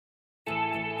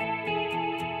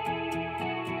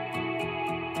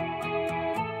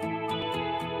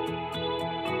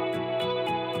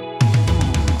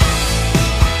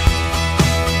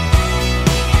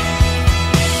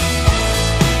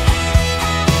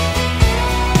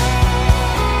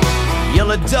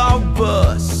Well, a dog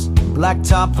bus,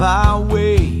 blacktop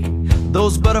highway,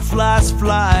 those butterflies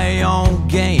fly on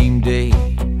game day.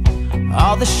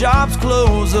 All the shops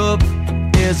close up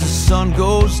as the sun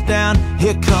goes down.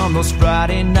 Here come those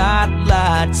Friday night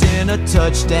lights in a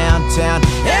touchdown town.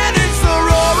 And it's the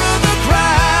roar of the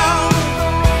crowd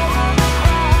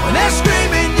when they're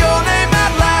screaming your name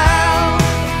out loud.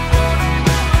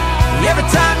 Every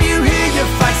time you hear your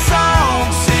fight song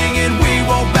singing, we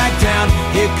won't back down.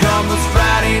 Here come those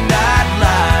Friday night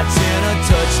lights in a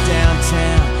touchdown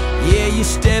town. Yeah, you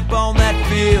step on that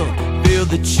field, feel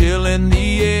the chill in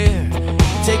the air.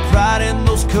 Take pride in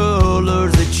those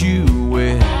colors that you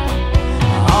wear.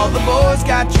 All the boys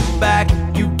got your back,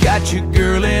 you got your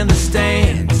girl in the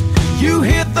stands. You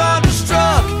hear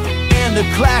Thunderstruck and the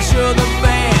clash of the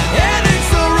band. And it's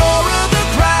the roar of the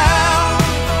crowd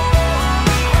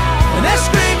and they're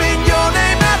screaming your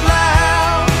name out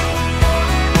loud.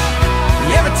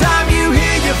 Every time you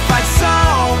hear your fight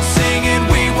song singing,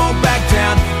 we won't back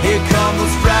down. Here come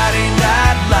those Friday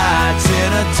night lights in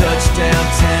a touchdown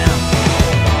town.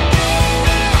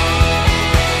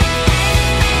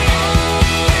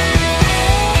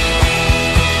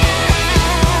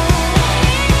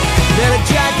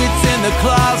 Jackets in the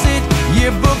closet,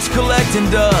 yearbooks collecting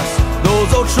dust.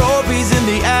 Those old trophies in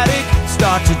the attic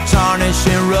start to tarnish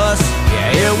and rust.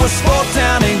 Yeah, it was full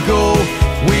down and go,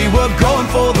 we were going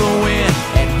for the win.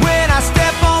 And when I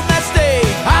step on that stage,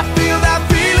 I feel that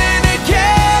feeling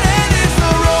again. And it's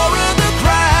the roar of the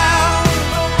crowd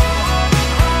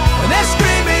and they're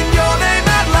screaming your name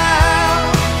out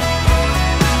loud.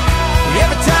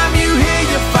 Every time you hear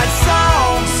your fight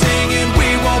song singing,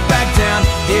 we won't back down.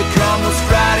 Here come those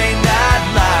Friday night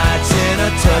lights in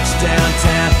a touchdown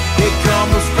town. Here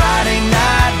come those Friday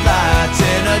night lights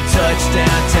in a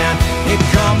touchdown town. Here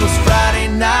come those Friday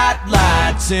night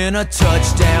lights in a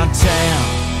touchdown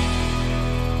town.